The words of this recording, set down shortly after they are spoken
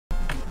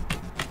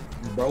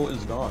Bro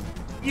is gone.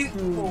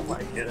 Oh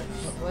my goodness.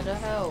 What the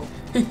hell?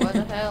 What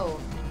the hell?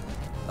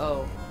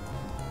 Oh.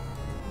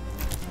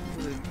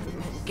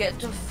 Get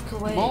the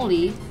fuck away.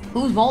 Baldy?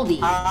 Who's Baldy?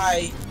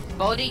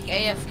 Baldy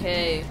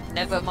AFK.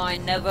 Never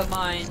mind, never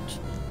mind.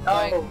 Oh,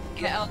 Like,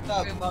 get out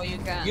the room while you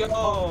can.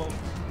 Yo!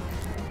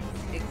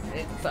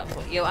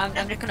 Yo, I'm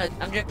just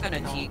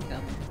gonna cheat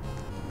them.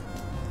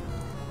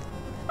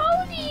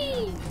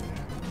 Baldy!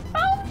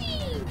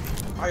 Baldy!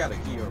 I got a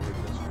key over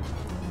this.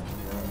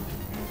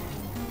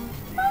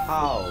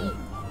 How?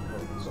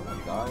 Someone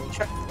died?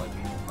 Like,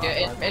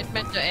 Yeah, it's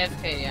meant to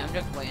AFK. I'm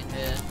just playing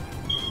here.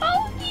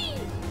 Baldy!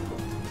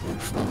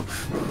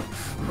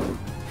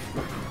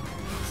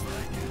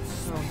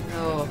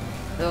 Oh,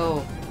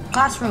 no.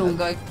 Classroom.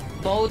 Like,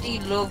 Baldy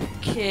little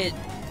kid.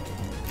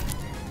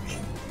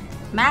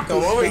 Mac go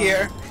is over still-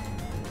 here.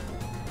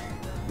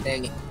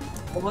 Dang it.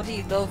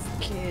 Baldy love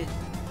kid.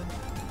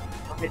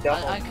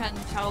 I can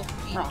tell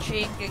he's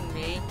shaking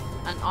me,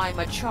 and I'm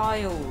a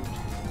child.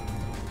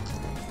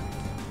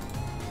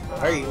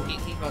 Where are you?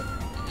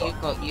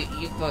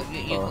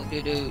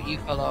 You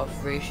fell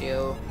off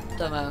ratio.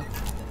 Dumbo.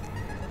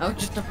 Oh,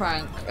 just a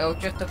prank. Oh,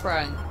 just a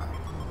prank.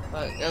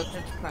 Oh, just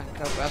a prank.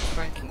 I'm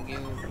pranking you.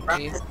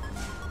 Okay,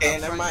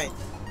 never mind.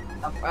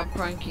 I'm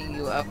pranking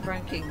you. I'm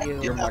pranking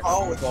you. Your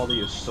microphone quality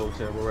is so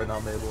terrible right now,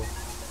 Mabel.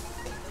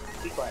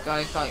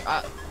 Guys,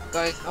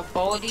 a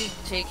Baldy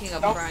taking a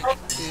prank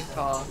too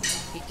far.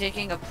 He's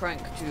taking a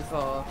prank too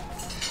far.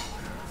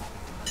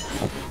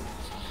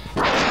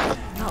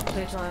 Not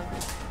playtime.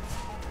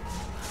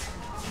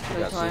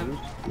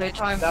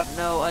 Playtime.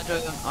 No, I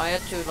don't. I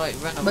had to like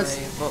run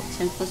away. But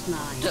 10 plus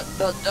 9.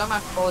 the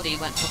dumbass Baldy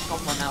went to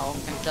someone else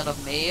instead of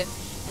me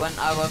when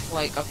I was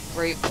like a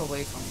grape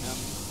away from him.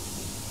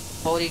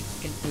 Baldy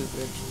can do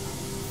good.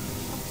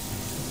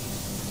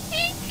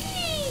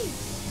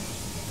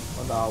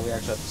 Oh no, we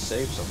actually have to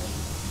save someone.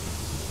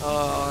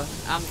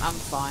 I'm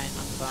fine.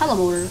 Hello,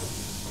 Motor.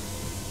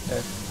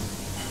 Hey.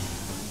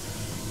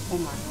 Oh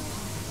my.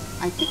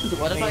 I think he's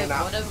What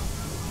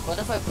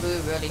if I blew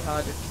really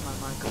hard into my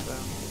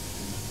microphone?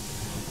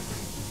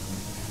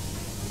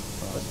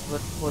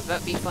 Would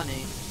that be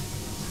funny?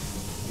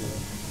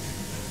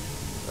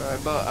 Yeah.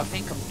 Alright, but I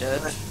think I'm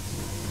dead.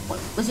 What,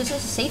 was this a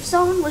safe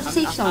zone? Where's the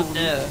safe zone? I'm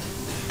dead.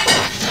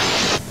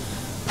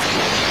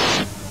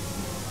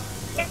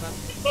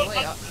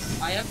 Wait,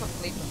 I have a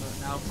sleeper mode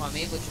now, so I'm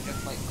able to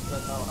just like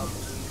flip out of the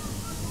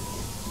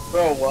sleep.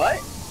 Bro, what?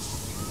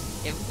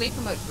 If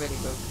sleeper mode's really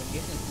broken, you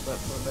can flip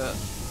for a bit.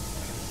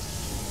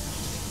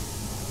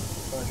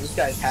 Bro, this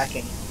guy's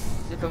hacking.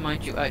 Never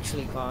mind, you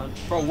actually can't.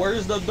 Bro,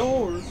 where's the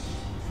doors?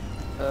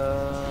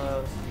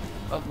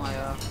 Of my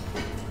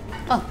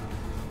Oh.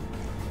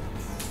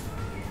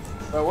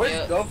 Bro, where's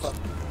Yeah. the go from?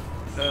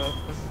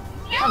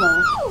 Hello.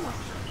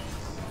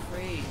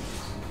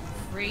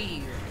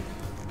 Freeze.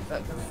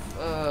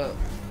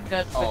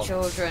 Good for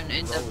children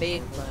in the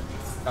basement.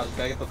 Gotta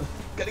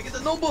get the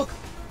notebook!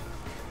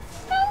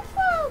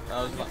 Notebook! I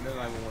was like, there's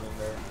not even one in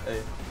there.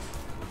 Hey.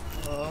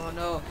 Oh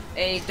no.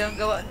 Hey, don't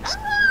go out. No!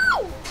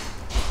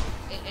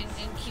 And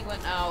he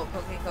went out.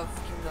 Cookie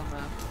Kingdom.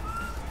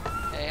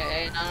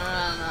 Hey, no.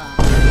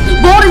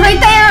 Baldy right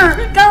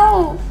there!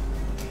 Go!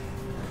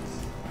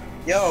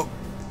 Yo,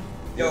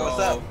 what's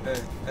up?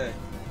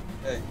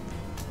 Hey.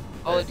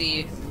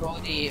 Baldy,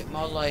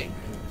 more like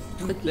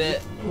Quickie.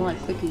 bit. More like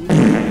quickie.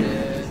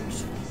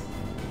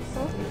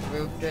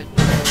 Rooted.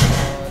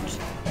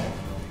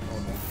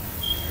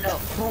 No.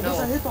 What's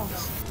that hitbox?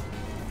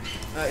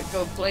 Alright,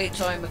 so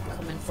playtime is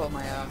coming for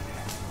my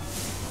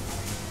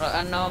Like,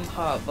 I know I'm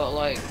hot, but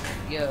like,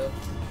 yeah.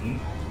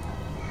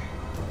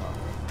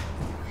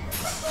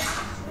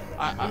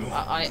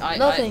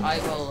 Nothing. I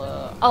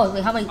will, Oh,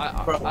 wait, how many?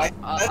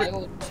 I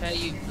will tell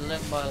you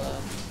limb by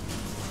limb.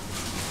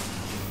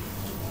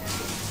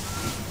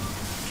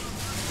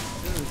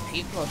 Dude,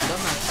 people are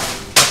dumbass.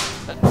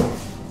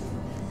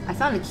 I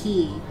found a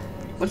key.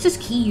 What's this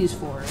key used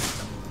for?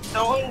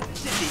 No one.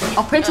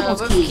 Oh,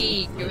 principal's With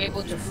key. you're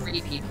able to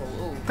free people.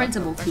 Ooh,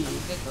 Principal that's key.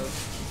 good though.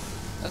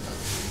 Okay.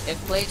 If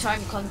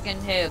playtime comes in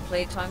here,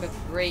 playtime is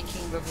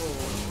breaking the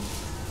rules.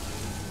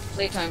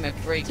 Playtime is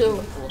breaking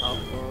the full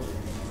house rule.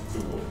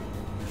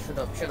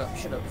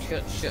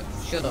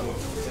 Shut up.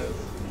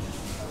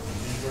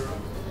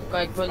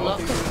 Like, the look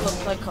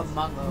looks like a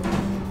mango.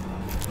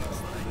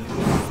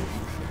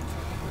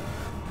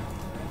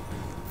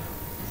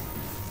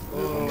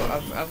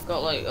 Oh, I've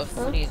got like a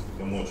funny.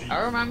 I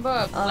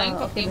remember playing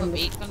a game with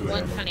Ethan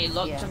once and he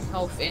locked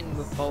himself in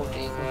with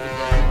Baldy because he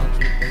didn't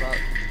want to pull up.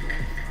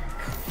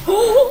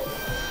 Oh,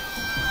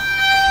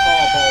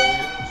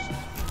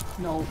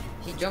 No.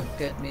 He jump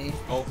scared me.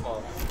 oh,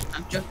 fuck.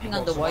 I'm jumping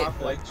on Bro, the so I white.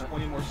 have like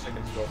 20 more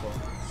seconds to go for.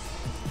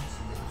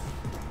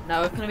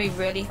 Now it's gonna be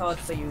really hard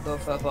for you,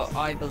 Gopher, but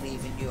I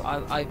believe in you.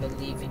 I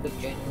believe in you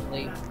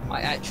genuinely.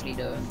 I actually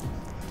do.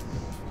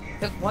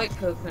 The white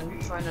person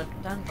trying to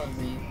stand on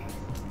me.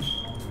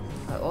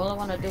 All I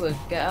wanna do is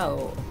get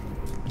out.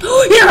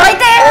 You're right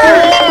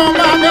there!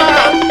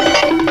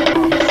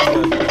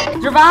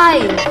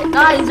 Survive!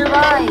 Guys,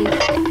 survive!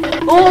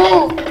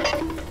 Oh!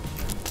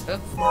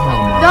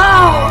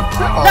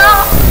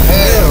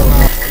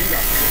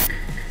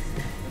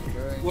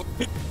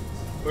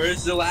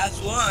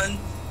 last one.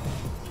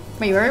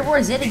 Wait, where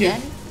is it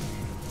again?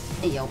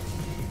 Hey, yo.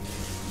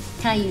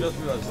 Can I... Just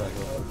realized that.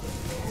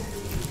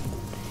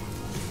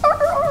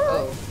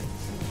 Oh.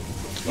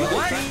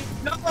 What? You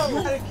No!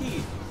 had a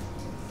key.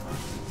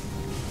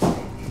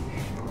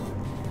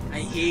 I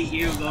hate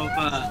you,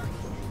 Gopa.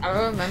 I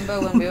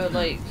remember when we were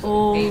like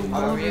Oh, eight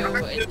Mario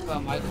into a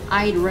mic.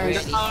 I'd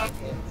rest. Really?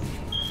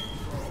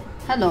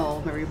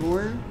 Hello,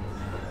 Mariebor1.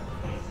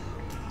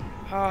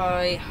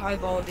 Hi,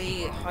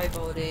 Baldy,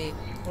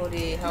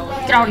 Baldy, how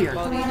are you? Get out of here.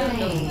 Baldy,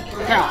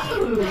 Get out.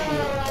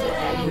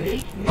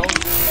 Oh,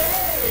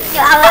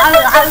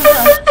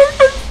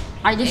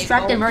 I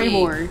distracted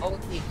Mariebor1.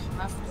 Baldy,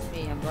 come after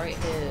me. I'm right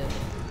here.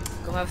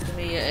 Come after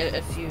me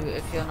if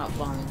you're not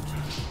blind.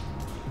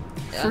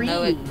 Free. I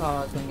know it's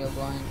hard when you're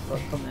blind,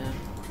 but come here.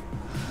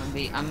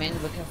 I'm in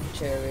the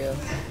cafeteria.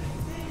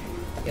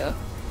 Yeah.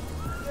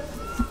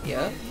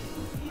 Yeah.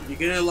 You're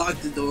gonna lock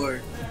the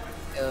door.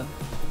 Yeah.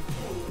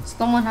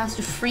 Someone has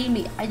to free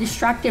me. I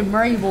distracted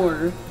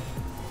Mariebor1.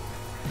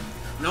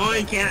 No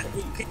one can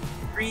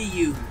free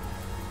you.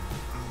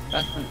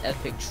 That's an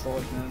epic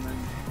short moment.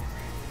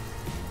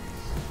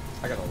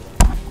 I got a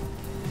one.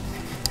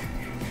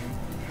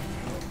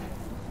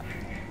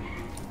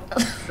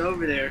 It's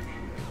over there.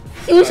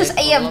 He was just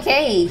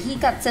AFK. He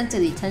got sent to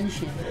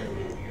detention.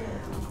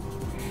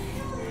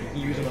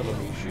 You use another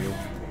meat shield.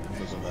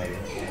 Doesn't matter.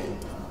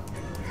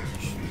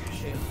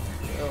 Shit.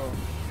 Oh.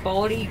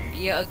 Baldy,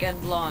 yet again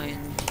blind.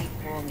 Keep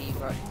calling me,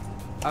 right?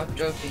 I was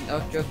joking.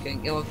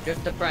 It was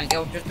just a prank.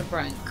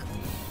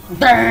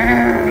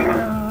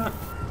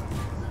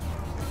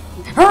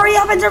 Hurry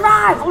up and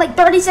survive! Like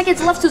 30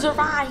 seconds left to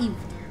survive.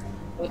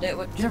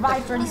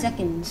 Survive 30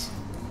 seconds.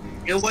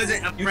 It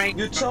wasn't a prank.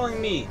 You're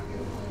telling me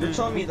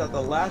that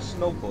the last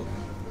notebook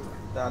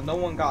that no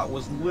one got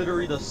was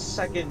literally the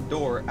second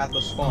door at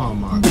the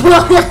spawn.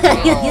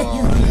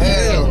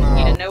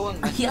 Yeah, no one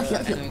messed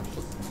up. Anyway,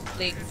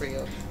 league for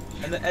you.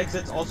 And the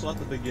exit's also at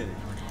the beginning.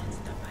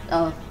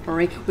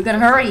 Hurry. We gotta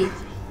hurry.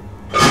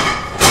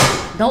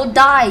 Don't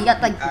die. You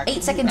got like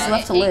 8 seconds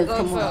left to live.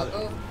 Come on.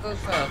 Go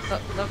first.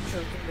 Stop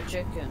choking the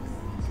chicken.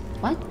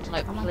 What?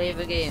 Like, play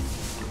the game.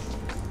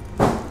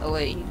 Oh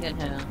wait, you can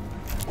hear.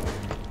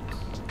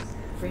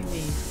 Free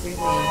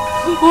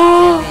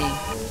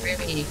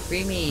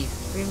me.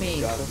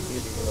 God,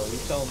 you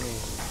tell me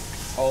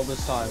all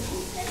this time.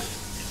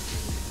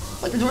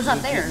 Like the door's not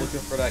there.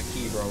 Looking for that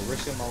key, bro.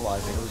 Risking my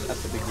life, and it was at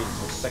the beginning,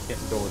 the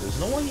second door. There's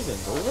no one even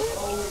go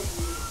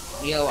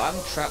there? Yo, I'm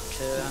trapped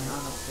here, and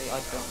honestly, I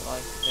don't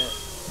like it.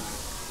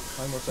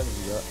 How many more seconds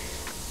you got?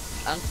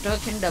 I'm stuck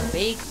in the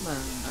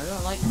basement. I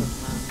don't like this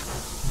man.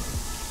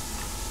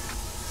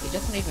 He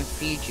doesn't even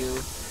feed you.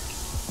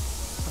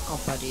 I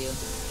can't bad you.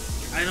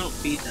 I don't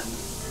feed them.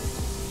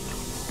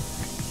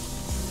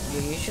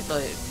 You should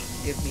like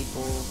give me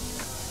balls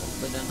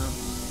for dinner.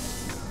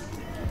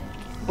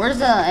 Where's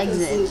the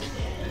exit?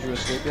 Did you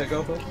escape yet,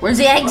 Gopo? Where's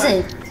the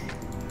exit?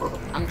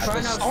 I'm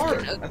trying to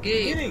start. skip a At the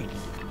game. beginning.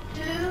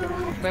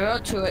 There are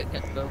 2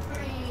 exits though.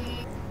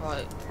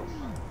 Right.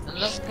 And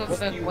let's go What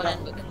for do you one have?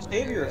 in the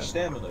Save your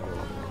stamina, bro.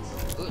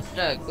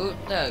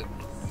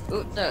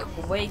 Oot,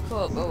 wake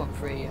up. Oh, I'm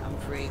free.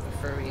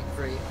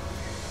 Free.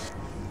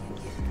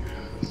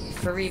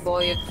 Free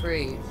boy, you're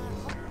free.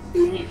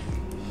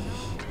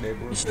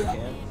 Neighbors, you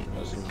can.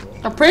 That's what it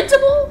is. A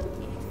principal?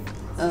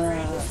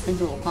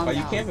 Principal, calm Oh, down.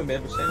 you can't be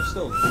stand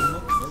still. No,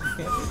 you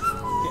can't.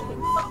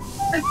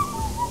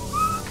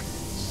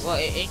 Well,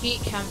 it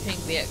keep camping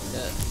the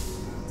exit.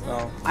 No.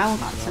 I will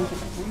not send to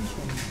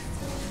detention.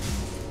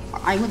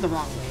 I went the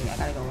wrong way. I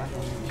gotta go back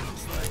over.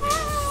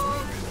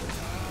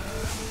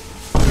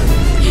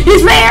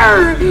 He's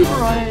there!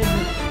 Run!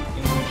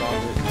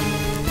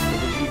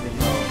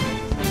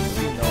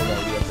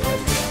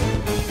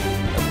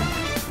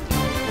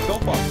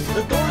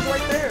 The door's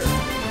right there!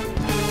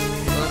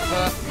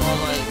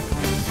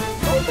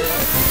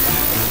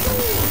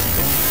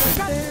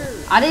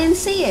 I didn't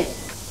see it.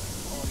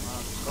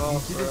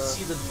 You didn't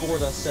see the door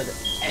that said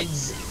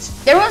exit.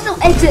 There was no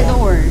exit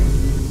door.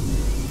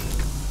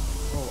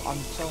 Bro,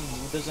 I'm telling you,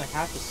 it doesn't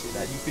have to say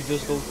that. You could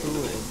just go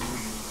through it and you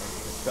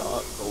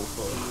go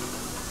for it.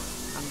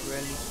 I'm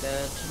really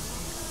dead.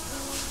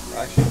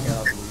 Actually, I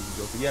cannot believe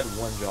you, Joker. You had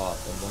one job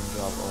and one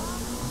job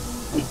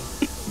only.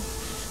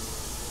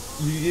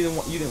 You didn't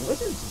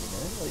listen to me,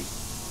 man.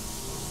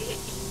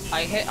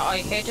 Like,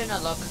 I hid in a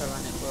locker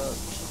and it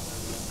worked.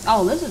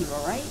 Oh, this is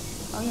right.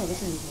 Oh yeah,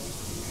 this is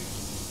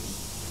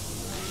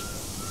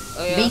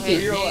Oh yeah, Bacon.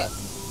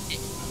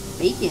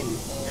 Bacon.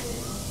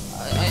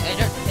 I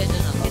just hid in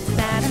a locker. It's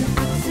not an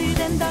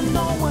accident that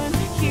no one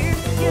hears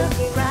you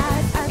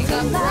cry as You the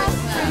got last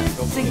first,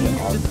 man. seems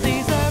to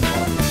please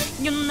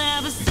her. You'll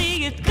never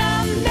see it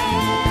coming.